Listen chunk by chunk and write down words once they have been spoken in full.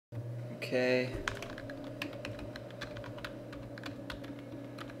Okay.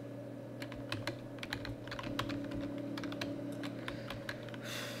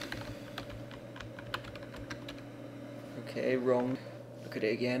 Okay, wrong. Look at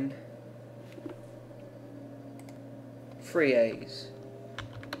it again. 3 A's.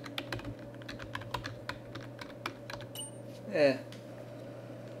 Yeah.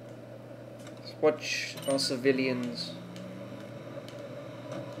 Let's watch our civilians.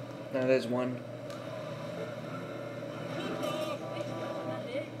 Now there's one.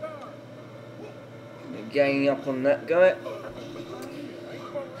 They're ganging up on that guy.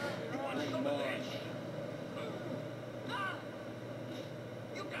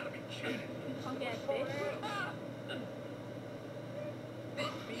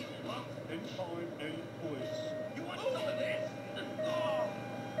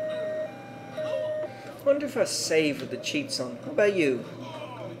 I wonder if I save with the cheats on. How about you?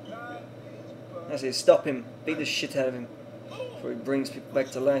 That's it, stop him. Beat the shit out of him before he brings people back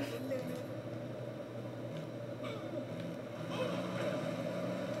to life.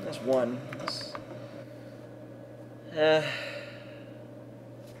 That's one. That's, now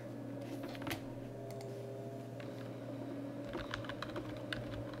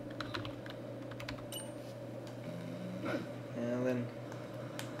then.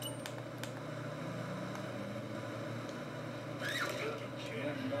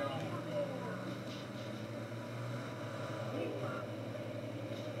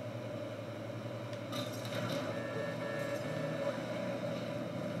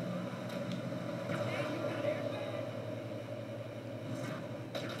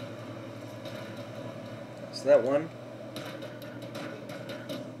 So that one.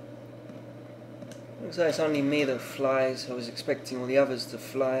 Looks like it's only me that flies. I was expecting all the others to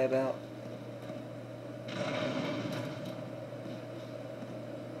fly about.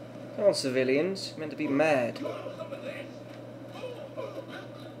 Come on, civilians. You're meant to be mad.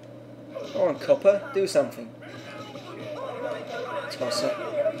 Come on, copper. Do something. Tosser.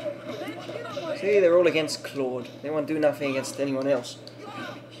 See, they're all against Claude. They won't do nothing against anyone else.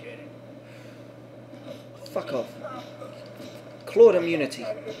 Fuck off. Claude immunity.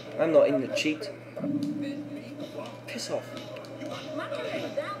 I'm not in the cheat. Piss off.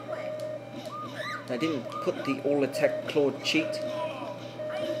 I didn't put the all attack Claude cheat.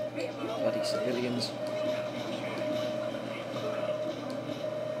 Bloody civilians.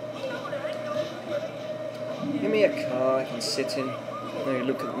 Give me a car I can sit in. Maybe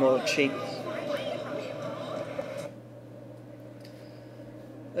look at more cheats.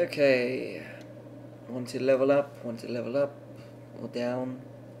 Okay. Want to level up, want to level up, or down.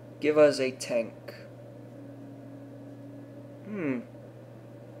 Give us a tank.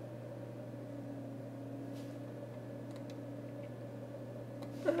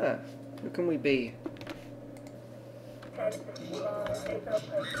 Ah, who can we be? I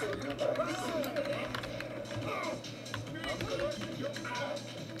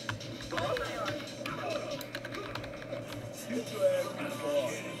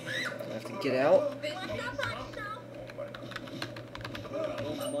have to get out.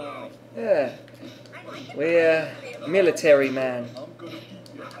 Yeah, we're military man.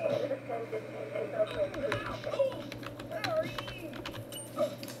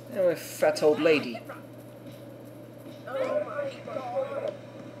 And we're a fat old lady.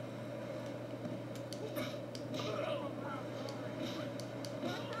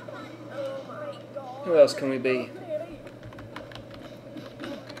 Who else can we be?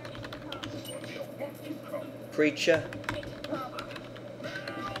 Preacher.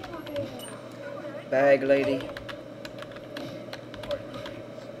 Bag lady.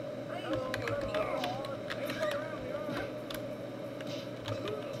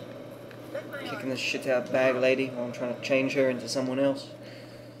 Kicking the shit out of bag lady while I'm trying to change her into someone else.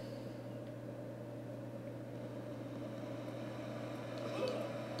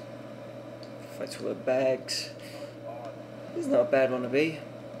 Fights full of bags. This is not a bad one to be.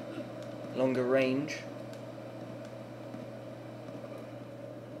 Longer range.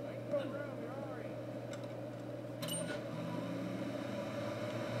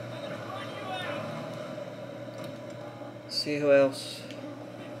 See who else.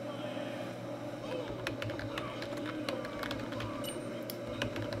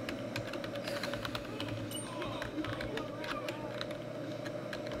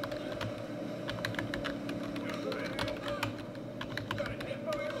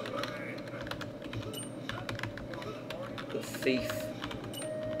 The thief.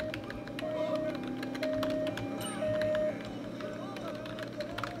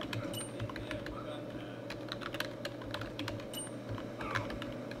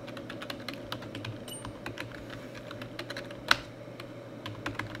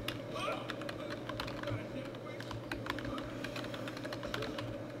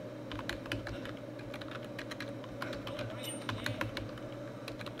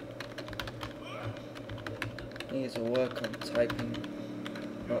 Need to work on typing.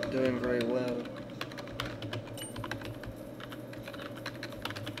 Not doing very well.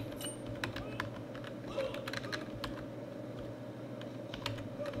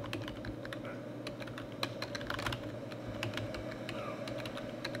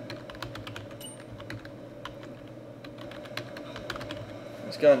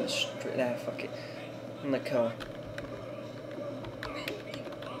 Let's go on the street. Nah, fuck it. In the car.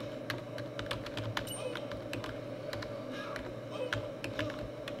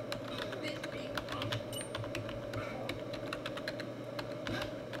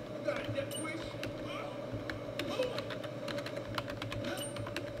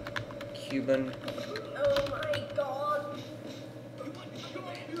 Cuban. Oh my god!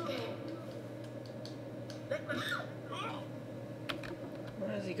 Why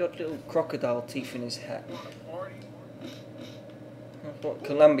has he got little crocodile teeth in his hat? That's what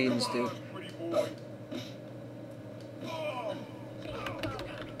Colombians do.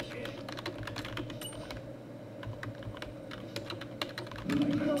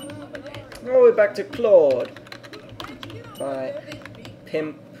 Oh, we're back to Claude. Bye.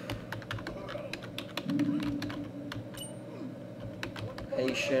 Pimp.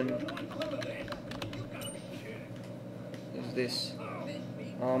 Haitian. Who's this?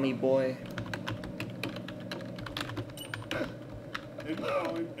 Army boy.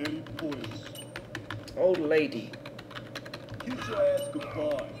 Anytime, any place. Old lady. Kiss your ass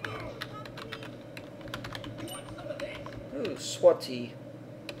goodbye. Ooh, Swati.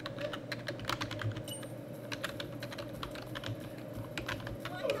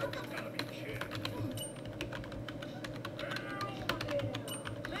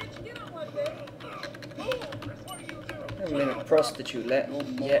 Haven't been a prostitute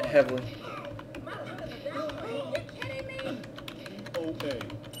yet, have we? Okay.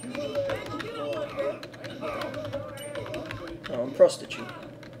 Oh, I'm a prostitute.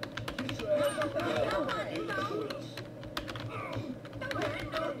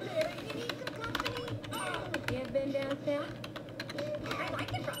 You ever been down south? I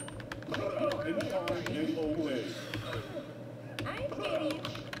like it rough. Anytime, any old way. I ain't scared of you.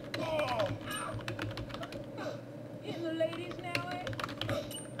 Hitting the ladies now, eh?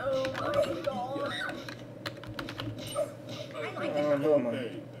 Oh my god. I like it. Who am I?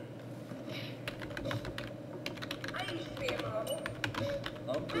 Hey, I used to be a model.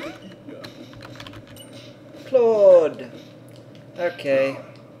 I'm gonna keep ya. Claude. Okay.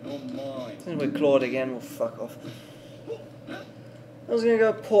 Don't mind. Since we're Claude again, we'll fuck off. I was gonna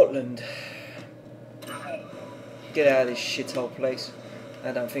go Portland. Get out of this shithole place.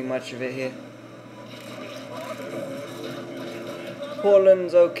 I don't think much of it here.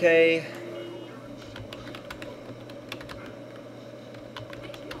 Portland's okay.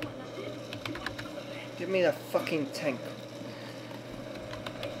 Give me that fucking tank.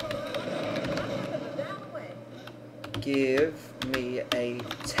 Give me a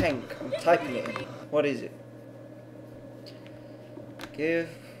tank. I'm typing it in. What is it? Give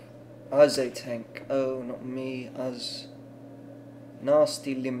us a tank. Oh, not me. Us.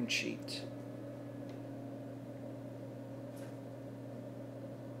 Nasty limb cheat.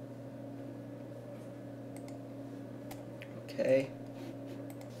 Okay.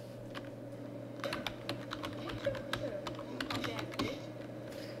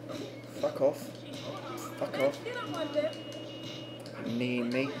 Fuck off. Fuck off.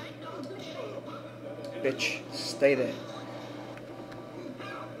 Need me. Bitch, stay there.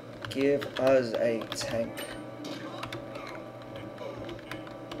 Give us a tank.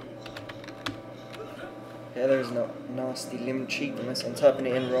 Yeah, there's no nasty limb cheat unless I'm typing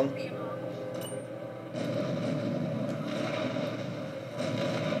it in wrong.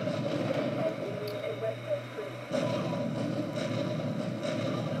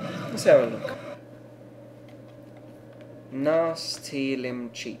 Let's have a look. Nasty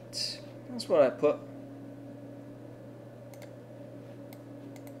limb cheat. That's what I put.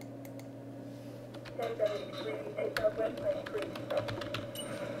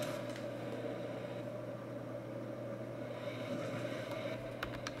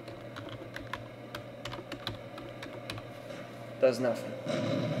 Does nothing.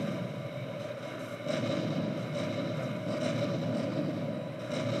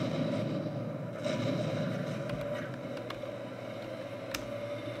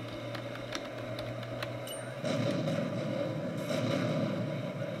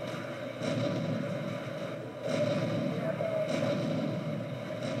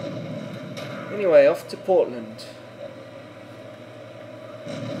 Anyway, off to Portland.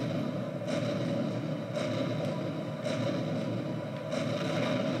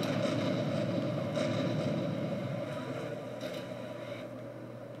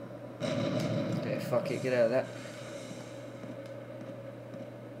 fuck it, get out of that.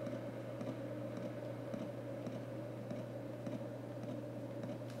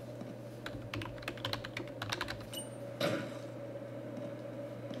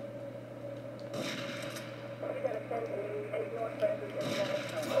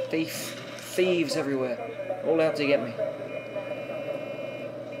 Thieves everywhere, all out to get me.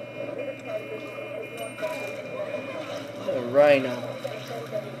 A rhino.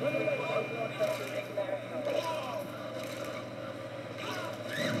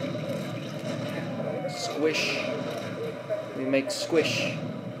 Squish. We make squish.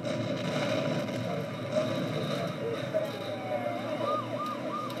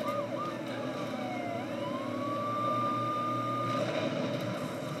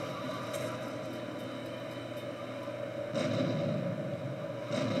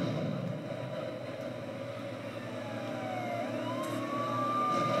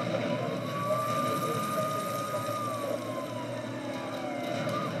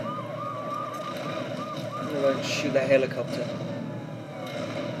 Shoot that helicopter.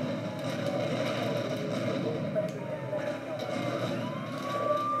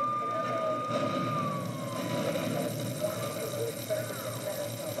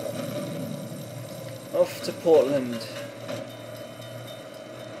 Off to Portland.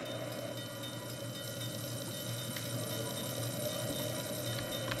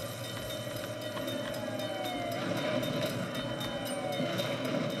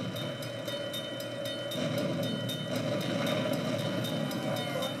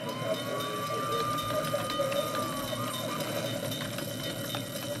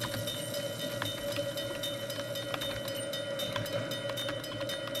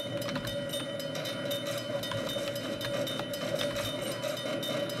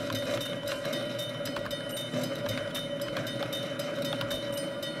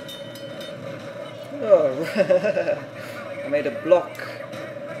 Oh, I made a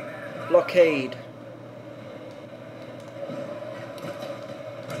blockade.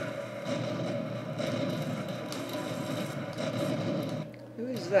 Who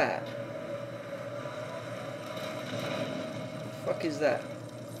is that? The fuck is that?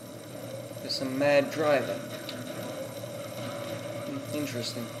 There's some mad driver.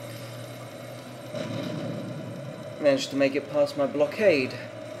 Interesting. Managed to make it past my blockade.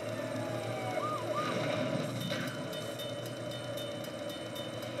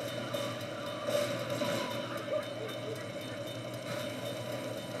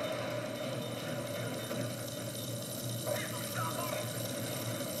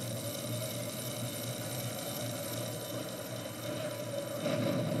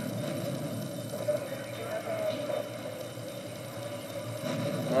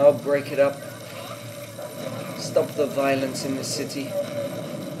 I'll break it up. Stop the violence in the city.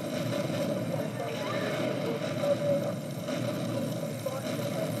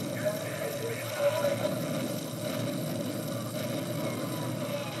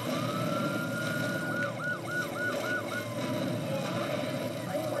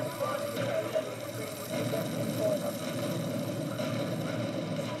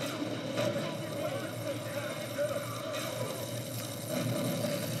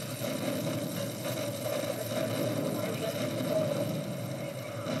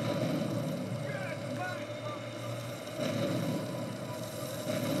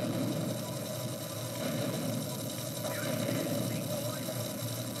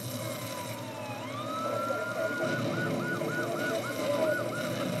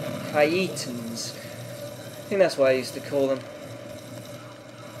 Haitans. I think that's what I used to call them.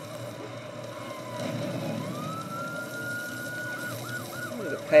 Ooh,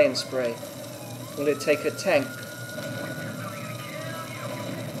 the pain spray. Will it take a tank?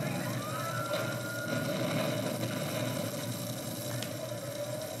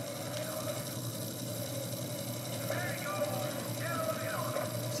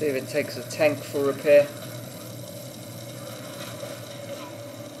 See if it takes a tank for repair.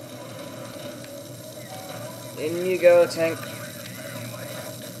 In you go, tank.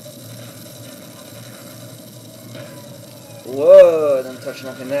 Whoa, don't touch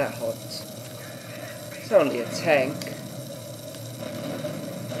nothing that hot. It's only a tank.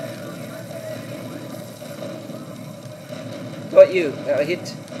 Got you. That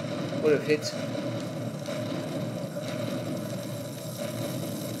hit. Would have hit.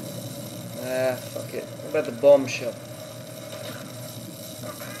 Ah, fuck it. What about the bomb shop?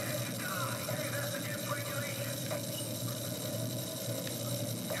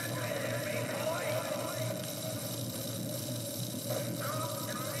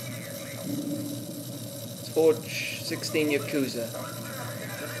 Torch 16 Yakuza.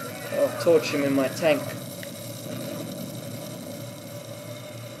 I'll torch him in my tank.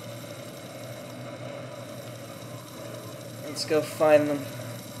 Let's go find them.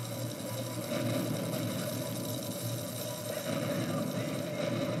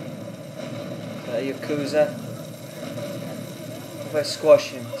 Is that a Yakuza? If I squash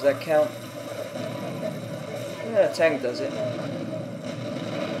him, does that count? Yeah, a tank does it.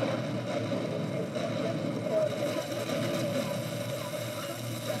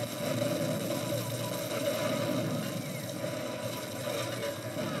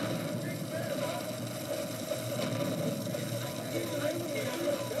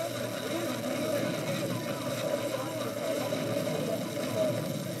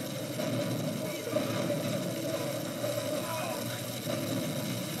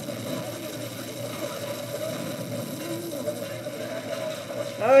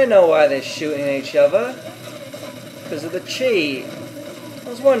 I know why they're shooting each other. Because of the cheat. I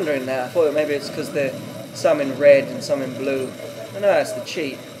was wondering that. I thought maybe it's because they're some in red and some in blue. But no, that's the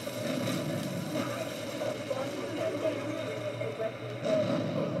cheat.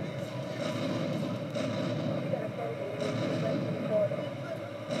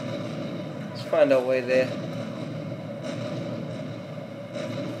 Let's find our way there.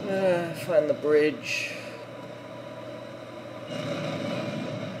 Find the bridge.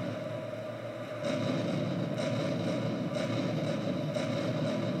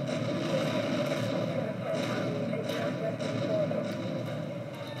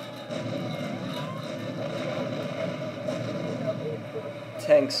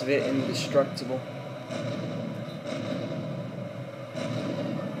 Tanks of it indestructible.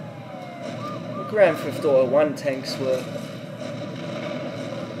 The Grand Theft Auto 1 tanks were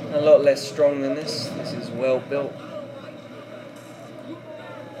a lot less strong than this. This is well built.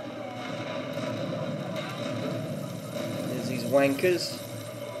 There's these wankers.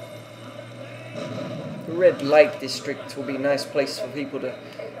 The red light district will be a nice place for people to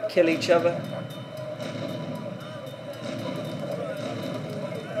kill each other.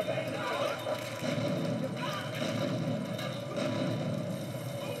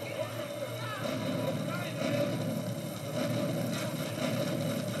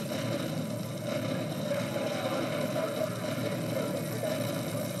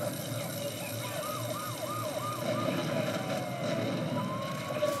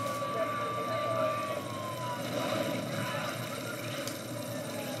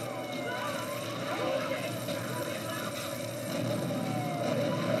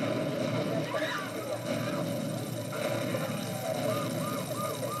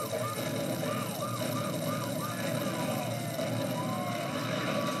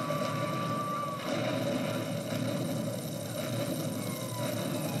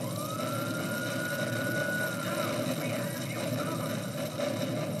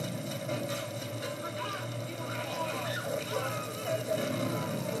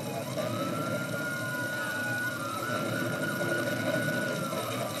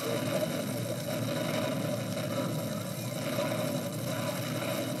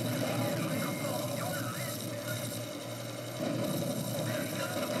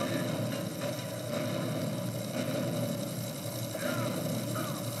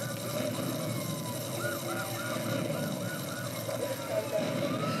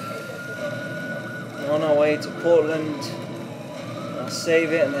 On our way to Portland. I'll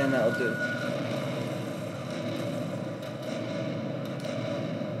save it and then that'll do.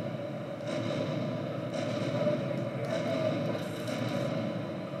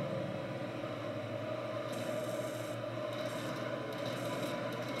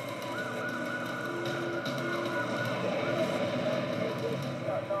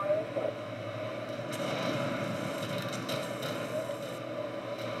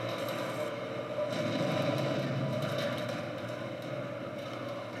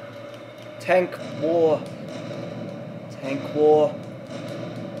 Tank war. Tank war.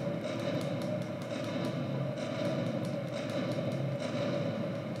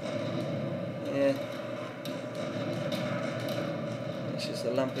 Yeah. It's just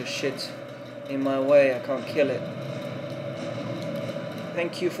a lump of shit in my way. I can't kill it.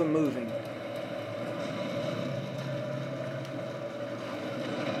 Thank you for moving.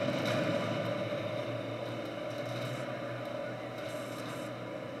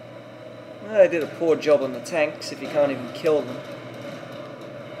 I did a poor job on the tanks if you can't even kill them.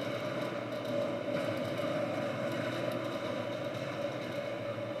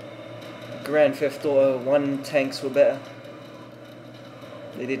 Grand Theft Auto 1 tanks were better.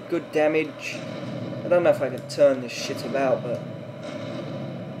 They did good damage. I don't know if I could turn this shit about, but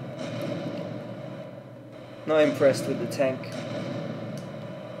not impressed with the tank.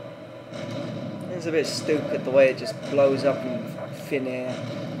 It's a bit stupid the way it just blows up in thin air.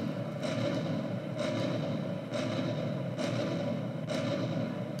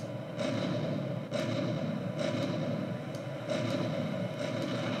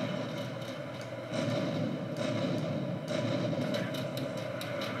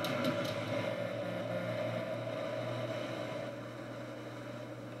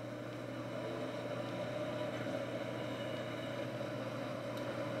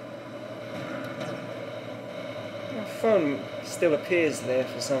 My phone still appears there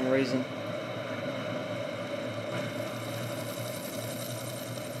for some reason.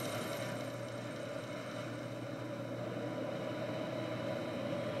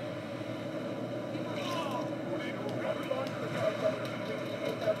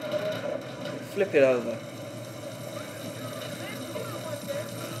 Flip it over.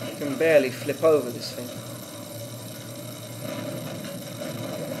 You can barely flip over this thing.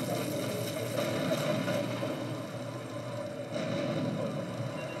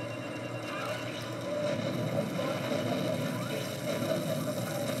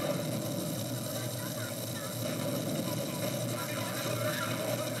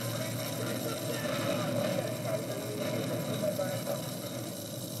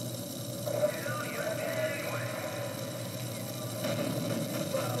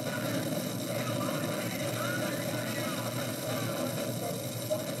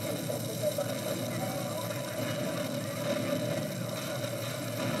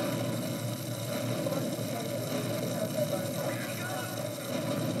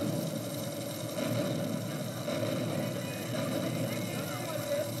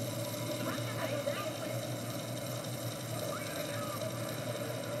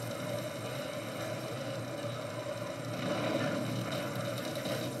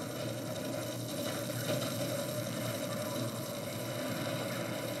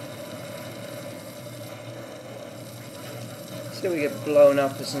 See, we get blown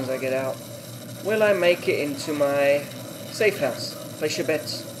up as soon as I get out. Will I make it into my safe house? Place your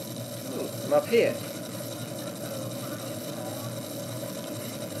bets. Ooh, I'm up here.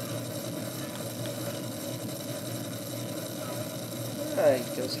 Ah,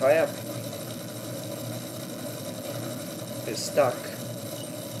 it goes high up. It's stuck.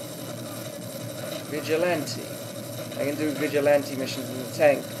 Vigilante. I can do vigilante missions in the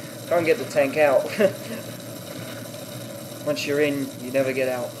tank. Can't get the tank out. Once you're in, you never get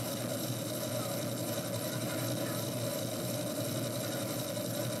out.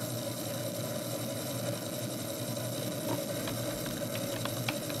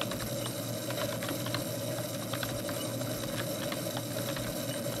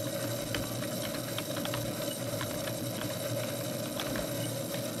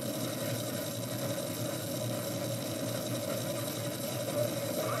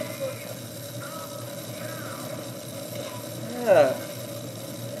 Ah.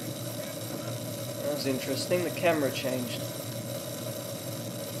 That was interesting. The camera changed.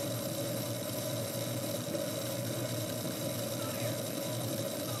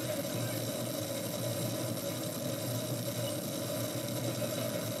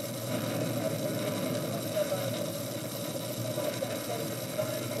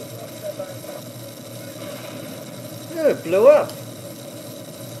 Oh, it blew up.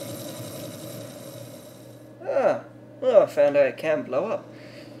 Ah. Well, I found out it can blow up.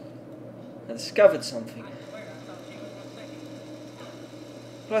 I discovered something.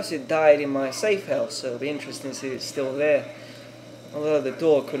 Plus it died in my safe house, so it'll be interesting to see it's still there. Although the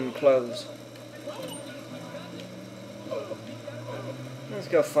door couldn't close. Let's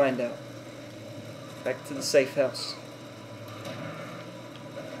go find out. Back to the safe house.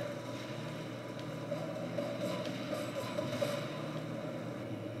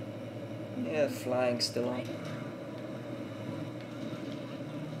 Yeah, flying's still on.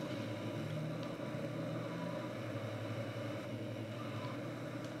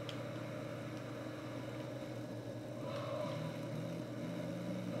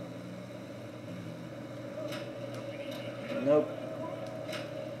 Nope.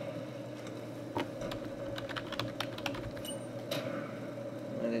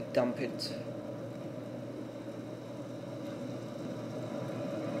 Let it dump it.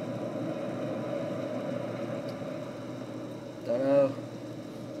 Don't know.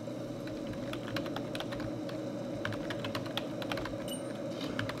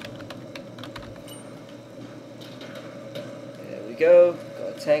 There we go.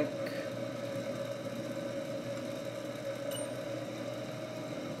 Got a tank.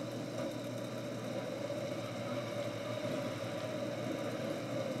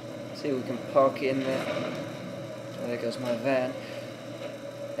 See, we can park it in there. There goes my van.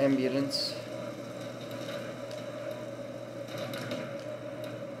 Ambulance.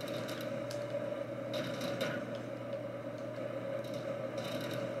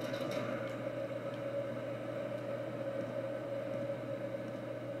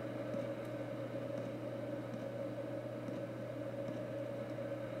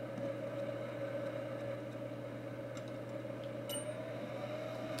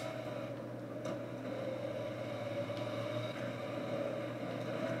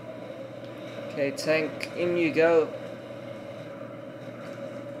 Okay, tank, in you go.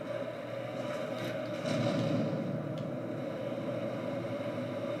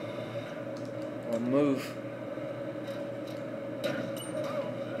 Or move.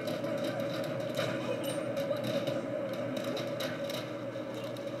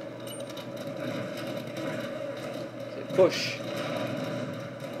 Push.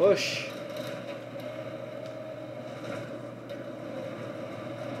 Push.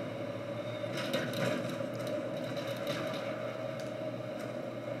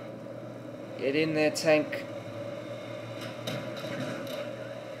 Get in there, tank.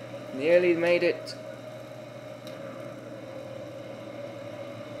 Nearly made it.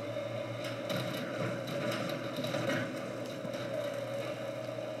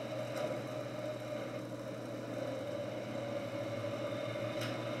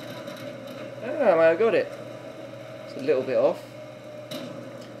 Ah, I got it. It's a little bit off.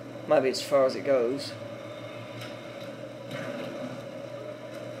 Might be as far as it goes.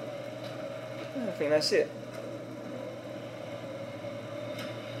 I think that's it.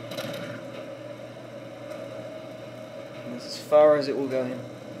 And that's as far as it will go in.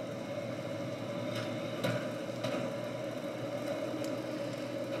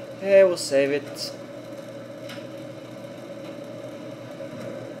 Yeah, we'll save it.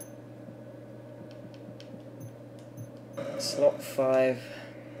 Slot 5.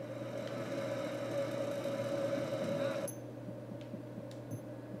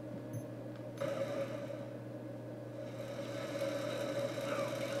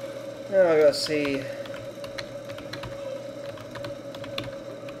 Now I gotta see.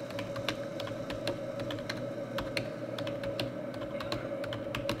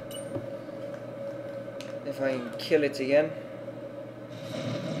 If I can kill it again.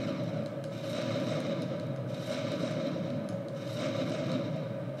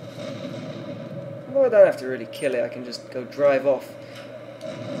 Well, I don't have to really kill it, I can just go drive off.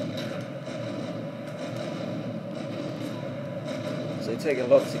 So they take a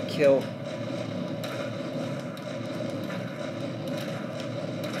lot to kill.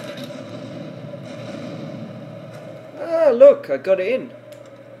 Ah, look, I got it in.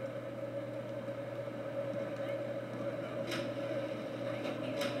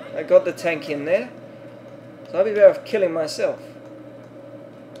 I got the tank in there. So I'll be better off killing myself.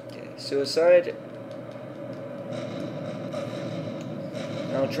 Okay, suicide.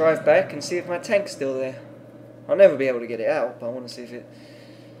 I'll drive back and see if my tank's still there. I'll never be able to get it out, but I want to see if it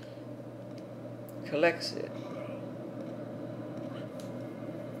collects it.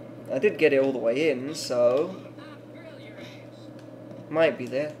 I did get it all the way in, so might be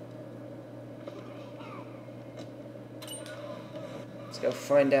there. Let's go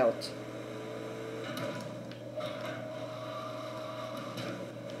find out.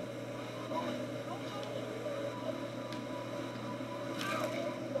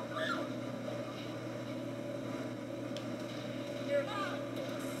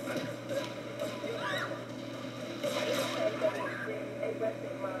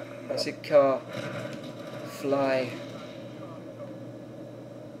 That's a car. Fly.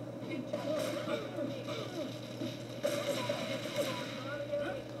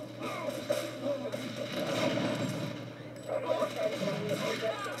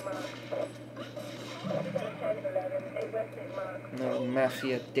 No,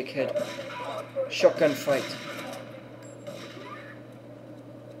 mafia dickhead. Shotgun fight.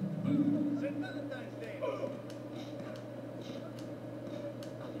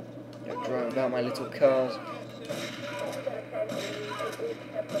 I drive about my little cars.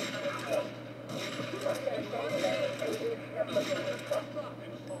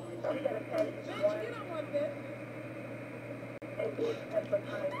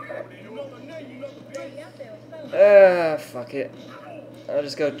 Ah, fuck it. I'll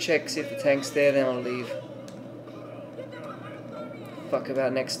just go check, see if the tank's there, then I'll leave. Fuck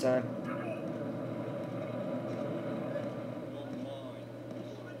about next time.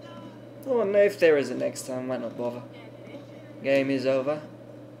 Oh no, if there is a next time, might not bother. Game is over.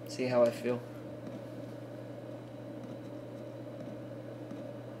 See how I feel.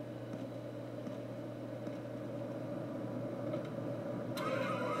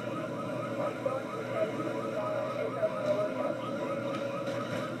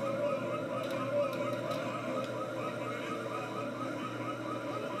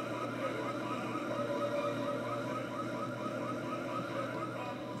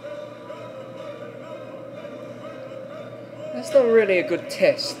 That's not really a good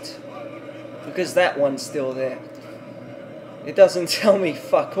test, because that one's still there. It doesn't tell me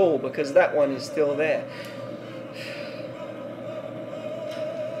fuck all, because that one is still there.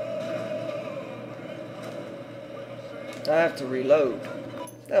 I have to reload.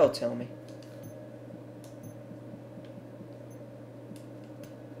 That'll tell me.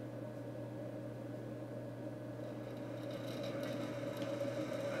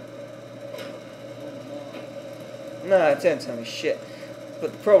 No, it didn't tell me shit.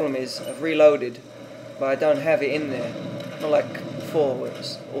 But the problem is, I've reloaded, but I don't have it in there. Not like before, where it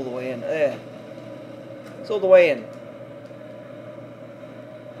was all the way in. There. It's all the way in.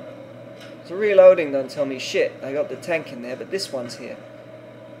 So reloading don't tell me shit. I got the tank in there, but this one's here.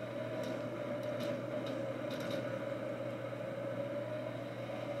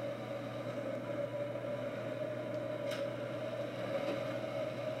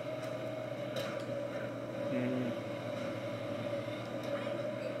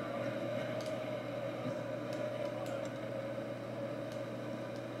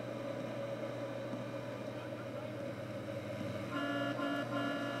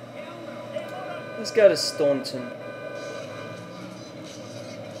 Let's go to Staunton.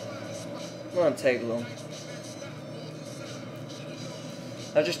 Won't take long.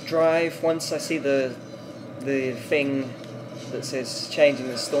 I'll just drive once I see the thing that says changing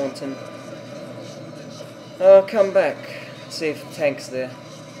to Staunton. I'll come back, see if the tank's there.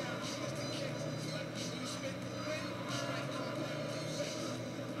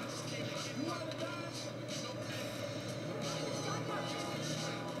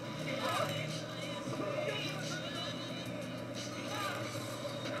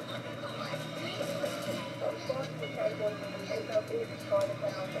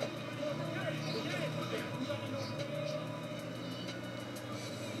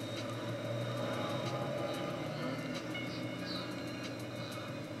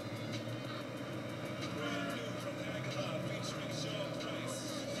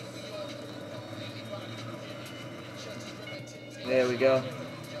 There we go.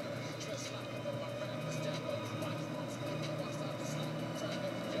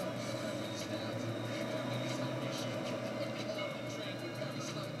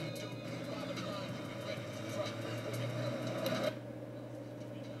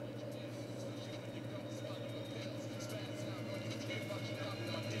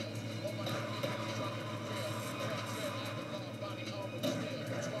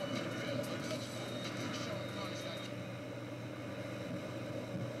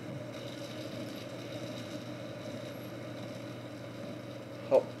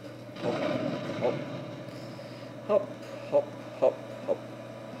 Hop, hop, hop, hop, hop, hop, hop,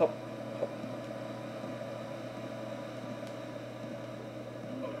 hop, hop.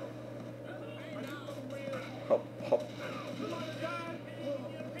 Hop, hop.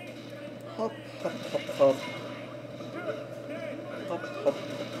 Hop, hop, hop, hop. Hop, hop.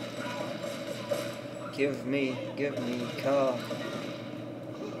 Give me car.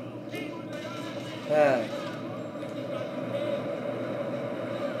 Ah.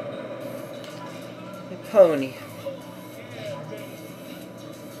 Pony.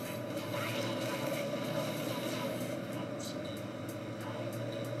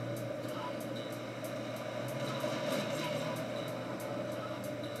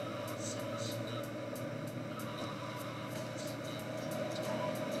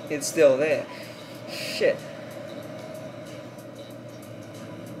 It's still there. Shit.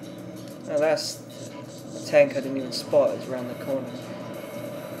 Oh, that's the tank I didn't even spot. It's around the corner.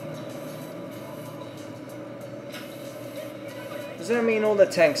 Does that mean all the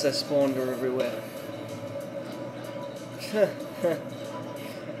tanks that spawned are everywhere?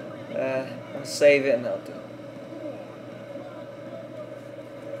 I'll save it and I'll do it.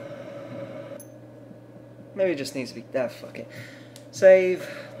 Maybe it just needs to be... fuck it. Save.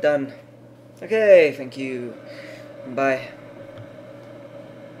 Done. Okay, thank you. Bye.